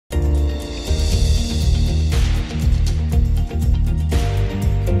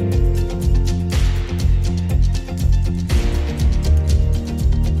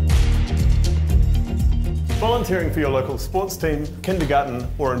Volunteering for your local sports team, kindergarten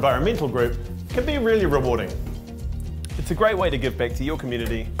or environmental group can be really rewarding. It's a great way to give back to your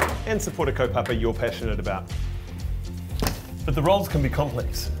community and support a kaupapa you're passionate about. But the roles can be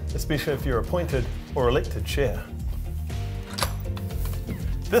complex, especially if you're appointed or elected chair.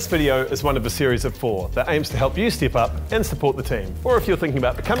 This video is one of a series of 4 that aims to help you step up and support the team. Or if you're thinking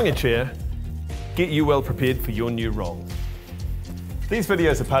about becoming a chair, get you well prepared for your new role. These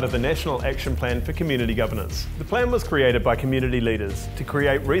videos are part of the National Action Plan for Community Governance. The plan was created by community leaders to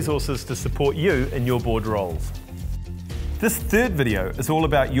create resources to support you in your board roles. This 3rd video is all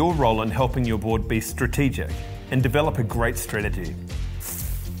about your role in helping your board be strategic and develop a great strategy.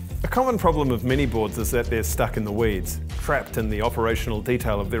 A common problem of many boards is that they're stuck in the weeds, trapped in the operational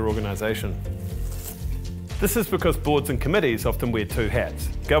detail of their organisation. This is because boards and committees often wear 2 hats,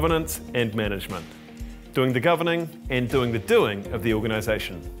 governance and management, doing the governing and doing the doing of the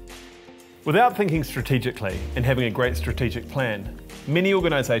organisation. Without thinking strategically and having a great strategic plan, many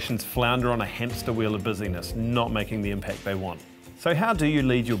organisations flounder on a hamster wheel of busyness, not making the impact they want. So how do you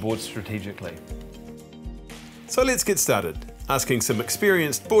lead your board strategically? So let's get started, asking some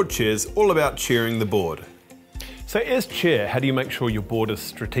experienced board chairs all about chairing the board. So as chair, how do you make sure your board is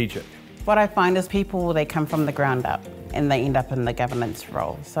strategic? What I find is people, they come from the ground up and they end up in the governance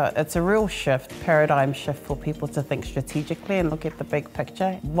role. So it's a real shift, paradigm shift for people to think strategically and look at the big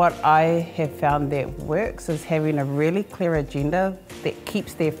picture. What I have found that works is having a really clear agenda that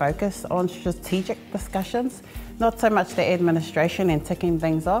keeps their focus on strategic discussions, not so much the administration and ticking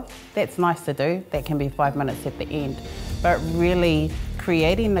things off. That's nice to do, that can be 5 minutes at the end. But really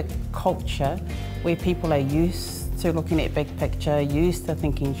creating a culture where people are used to looking at big picture, used to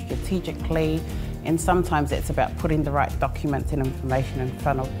thinking strategically, and sometimes it's about putting the right documents and information in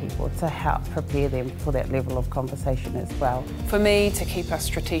front of people to help prepare them for that level of conversation as well. For me, to keep us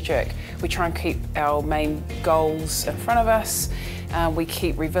strategic, we try and keep our main goals in front of us. We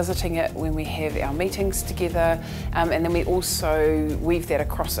keep revisiting it when we have our meetings together, and then we also weave that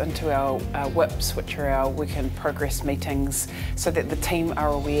across into our WIPs, which are our work in progress meetings, so that the team are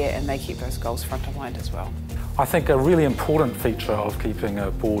aware and they keep those goals front of mind as well. I think a really important feature of keeping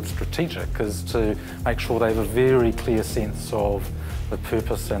a board strategic is to make sure they have a very clear sense of the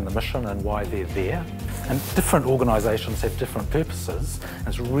purpose and the mission and why they're there. And different organisations have different purposes. And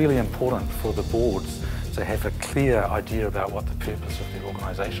it's really important for the boards to have a clear idea about what the purpose of their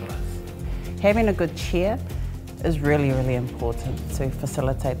organisation is. Having a good chair is really, really important to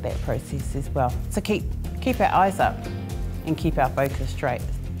facilitate that process as well. So keep our eyes up and keep our focus straight.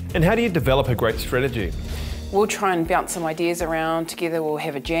 And how do you develop a great strategy? We'll try and bounce some ideas around together. We'll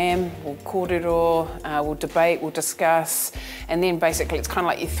have a jam, we'll kōrero, we'll debate, we'll discuss, and then basically it's kind of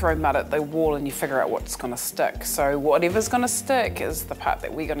like you throw mud at the wall and you figure out what's going to stick. So whatever's going to stick is the part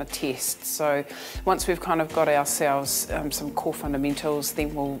that we're going to test. So once we've kind of got ourselves some core fundamentals,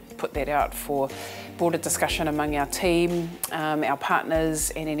 then we'll put that out for broader discussion among our team, our partners,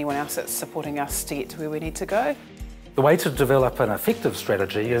 and anyone else that's supporting us to get to where we need to go. The way to develop an effective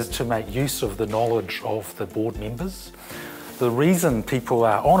strategy is to make use of the knowledge of the board members. The reason people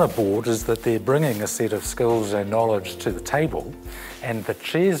are on a board is that they're bringing a set of skills and knowledge to the table, and the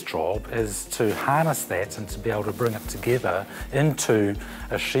chair's job is to harness that and to be able to bring it together into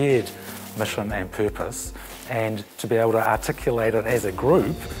a shared mission and purpose, and to be able to articulate it as a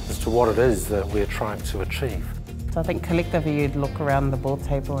group as to what it is that we're trying to achieve. So I think collectively you'd look around the board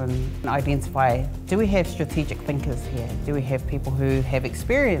table and identify, do we have strategic thinkers here? Do we have people who have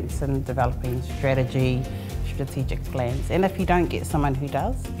experience in developing strategy, strategic plans? And if you don't get someone who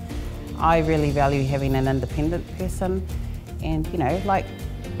does, I really value having an independent person, and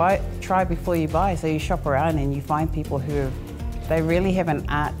try before you buy. So you shop around and you find people they really have an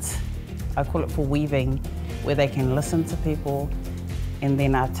art, I call it for weaving, where they can listen to people and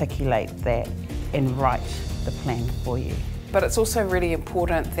then articulate that and write the plan for you. But it's also really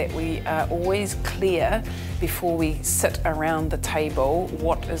important that we are always clear before we sit around the table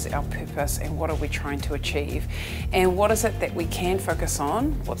what is our purpose and what are we trying to achieve, and what is it that we can focus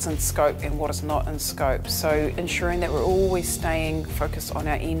on, what's in scope and what is not in scope. So ensuring that we're always staying focused on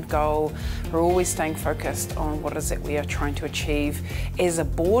our end goal, we're always staying focused on what it is that we are trying to achieve as a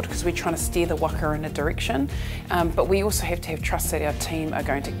board, because we're trying to steer the waka in a direction, but we also have to have trust that our team are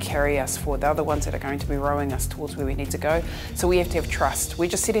going to carry us forward. They're the ones that are going to be rowing us towards where we need to go. So we have to have trust. We're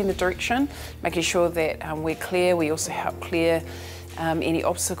just setting the direction, making sure that we're clear. We also help clear any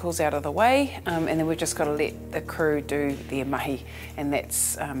obstacles out of the way, and then we've just got to let the crew do their mahi, and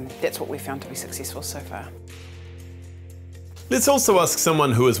that's what we've found to be successful so far. Let's also ask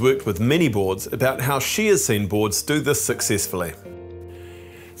someone who has worked with many boards about how she has seen boards do this successfully.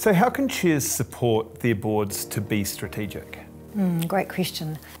 So how can chairs support their boards to be strategic? Great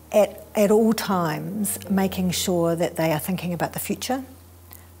question. At all times, making sure that they are thinking about the future,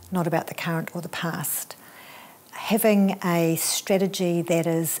 not about the current or the past. Having a strategy that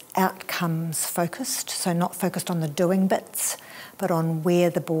is outcomes focused, so not focused on the doing bits, but on where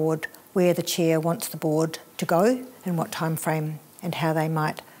the chair wants the board to go, and what time frame and how they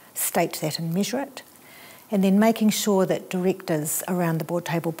might state that and measure it. And then making sure that directors around the board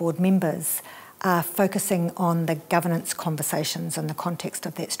table, board members, are focusing on the governance conversations in the context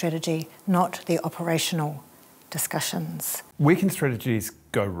of that strategy, not the operational discussions. Where can strategies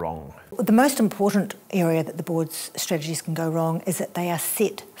go wrong? The most important area that the board's strategies can go wrong is that they are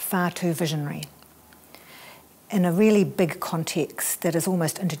set far too visionary in a really big context that is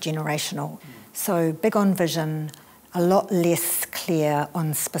almost intergenerational. So big on vision, a lot less clear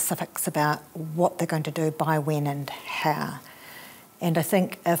on specifics about what they're going to do, by when and how. And I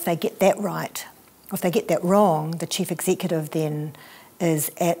think if they get that right, if they get that wrong, the chief executive then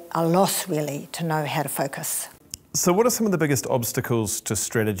is at a loss really to know how to focus. So what are some of the biggest obstacles to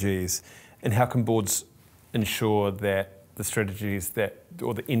strategies, and how can boards ensure that the strategies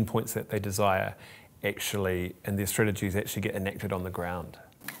or the endpoints that they desire and their strategies actually get enacted on the ground?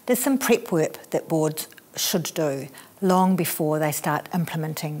 There's some prep work that boards should do long before they start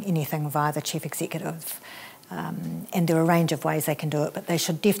implementing anything via the chief executive. And there are a range of ways they can do it, but they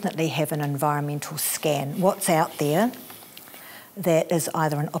should definitely have an environmental scan. What's out there that is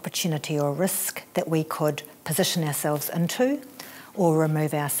either an opportunity or a risk that we could position ourselves into or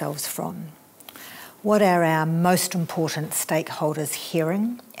remove ourselves from? What are our most important stakeholders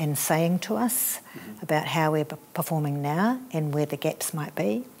hearing and saying to us about how we're performing now and where the gaps might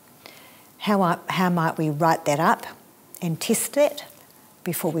be? How might we write that up and test it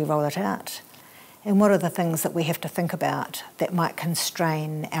before we roll it out? And what are the things that we have to think about that might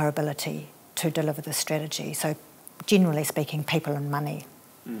constrain our ability to deliver the strategy? So generally speaking, people and money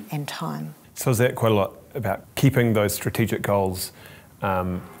and time. So is that quite a lot about keeping those strategic goals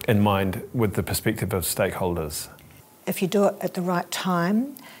in mind with the perspective of stakeholders? If you do it at the right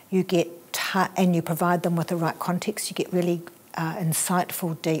time, and you provide them with the right context, you get really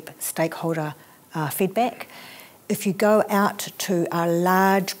insightful, deep stakeholder feedback. If you go out to a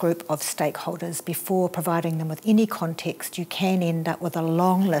large group of stakeholders before providing them with any context, you can end up with a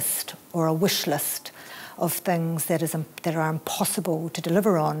long list or a wish list of things that are impossible to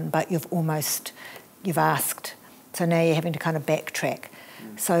deliver on, but you've asked. So now you're having to kind of backtrack.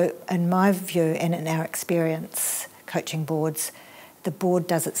 So in my view and in our experience coaching boards, the board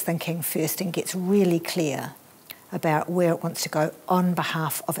does its thinking first and gets really clear about where it wants to go on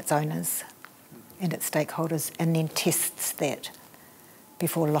behalf of its owners and its stakeholders, and then tests that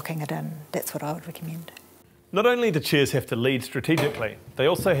before locking it in. That's what I would recommend. Not only do chairs have to lead strategically, they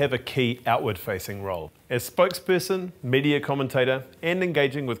also have a key outward-facing role as spokesperson, media commentator, and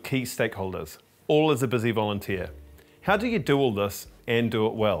engaging with key stakeholders, all as a busy volunteer. How do you do all this and do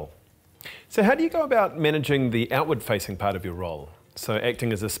it well? So how do you go about managing the outward-facing part of your role? So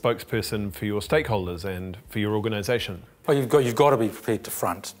acting as a spokesperson for your stakeholders and for your organisation? Well, you've got to be prepared to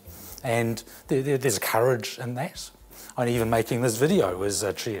front. And there's courage in that. And even making this video is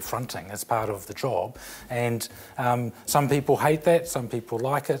chair fronting as part of the job. And some people hate that, some people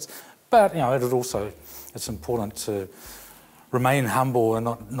like it. But it's important to remain humble and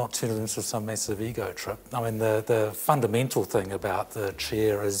not turn it into some massive ego trip. I mean, the fundamental thing about the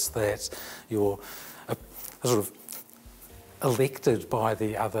chair is that you're sort of elected by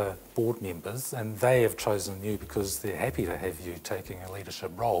the other board members, and they have chosen you because they're happy to have you taking a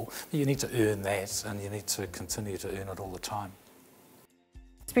leadership role. But you need to earn that, and you need to continue to earn it all the time.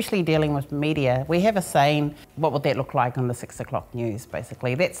 Especially dealing with media, we have a saying, what would that look like on the 6 o'clock news,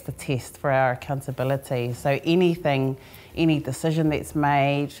 basically. That's the test for our accountability. So any decision that's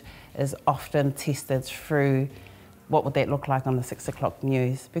made is often tested through what would that look like on the 6 o'clock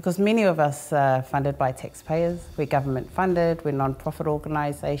news? Because many of us are funded by taxpayers, we're government funded, we're non-profit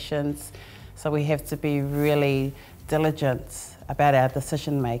organisations, so we have to be really diligent about our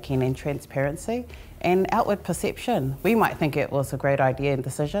decision making and transparency and outward perception. We might think it was a great idea and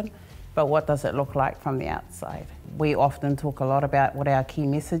decision, but what does it look like from the outside? We often talk a lot about what our key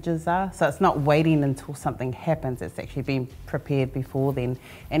messages are, so it's not waiting until something happens, it's actually being prepared before then.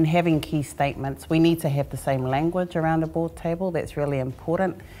 And having key statements, we need to have the same language around a board table, that's really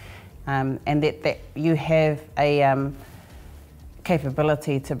important. And that you have a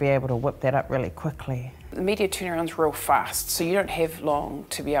capability to be able to whip that up really quickly. The media turnaround's real fast, so you don't have long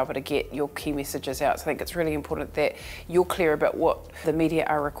to be able to get your key messages out. So I think it's really important that you're clear about what the media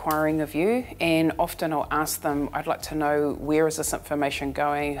are requiring of you, and often I'll ask them, I'd like to know where is this information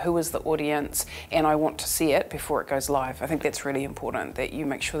going, who is the audience, and I want to see it before it goes live. I think that's really important, that you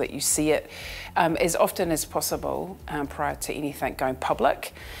make sure that you see it as often as possible prior to anything going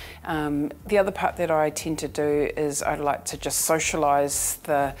public. The other part that I tend to do is I'd like to just socialise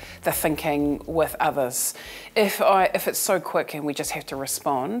the thinking with others. If it's so quick and we just have to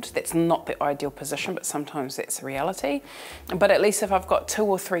respond, that's not the ideal position, but sometimes that's the reality. But at least if I've got 2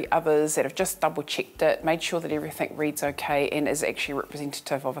 or 3 others that have just double checked it, made sure that everything reads okay and is actually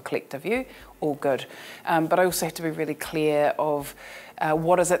representative of a collective view, all good. But I also have to be really clear of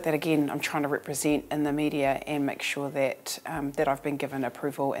what is it that, again, I'm trying to represent in the media, and make sure that that I've been given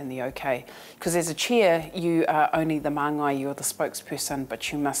approval and the okay. Because as a chair, you are only the māngai, you're the spokesperson,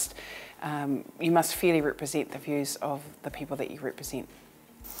 but you must fairly represent the views of the people that you represent.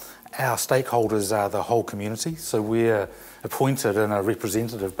 Our stakeholders are the whole community, so we're appointed on a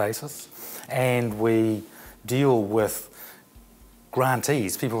representative basis, and we deal with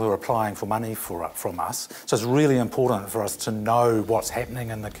grantees, people who are applying for money from us. So it's really important for us to know what's happening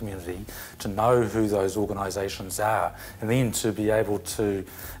in the community, to know who those organisations are, and then to be able to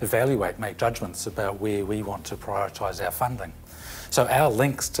evaluate, make judgments about where we want to prioritise our funding. So our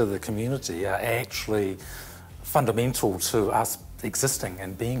links to the community are actually fundamental to us existing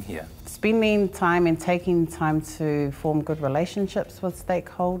and being here. Spending time and taking time to form good relationships with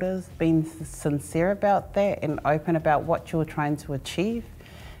stakeholders, being sincere about that and open about what you're trying to achieve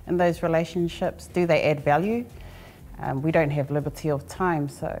in those relationships. Do they add value? We don't have liberty of time,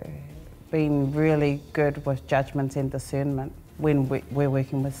 so being really good with judgment and discernment when we're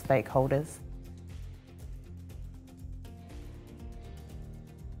working with stakeholders.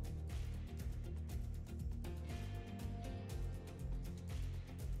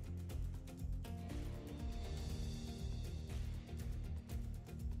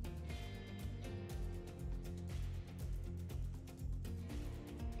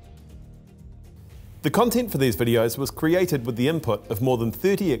 The content for these videos was created with the input of more than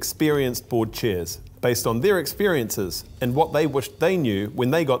 30 experienced board chairs, based on their experiences and what they wished they knew when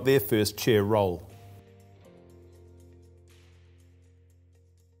they got their first chair role.